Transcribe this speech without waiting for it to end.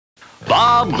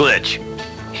Bob Glitch.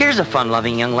 Here's a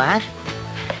fun-loving young lad.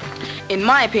 In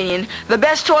my opinion, the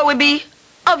best toy would be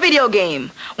a video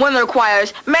game, one that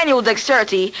requires manual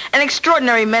dexterity and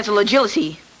extraordinary mental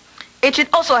agility. It should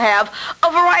also have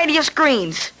a variety of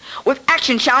screens, with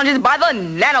action challenges by the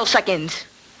nanosecond.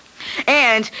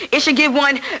 And it should give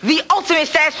one the ultimate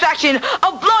satisfaction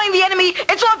of blowing the enemy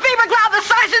into a vapor cloud the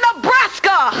size of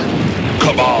Nebraska!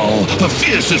 Cabal, the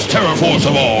fiercest terror force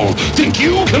of all. Think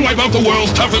you can wipe out the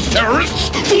world's toughest terrorists?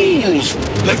 Fools!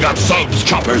 They've got subs,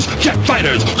 choppers, jet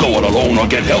fighters. Go it alone or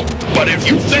get help. But if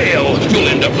you fail, you'll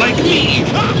end up like me.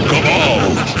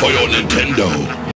 Cabal for your Nintendo.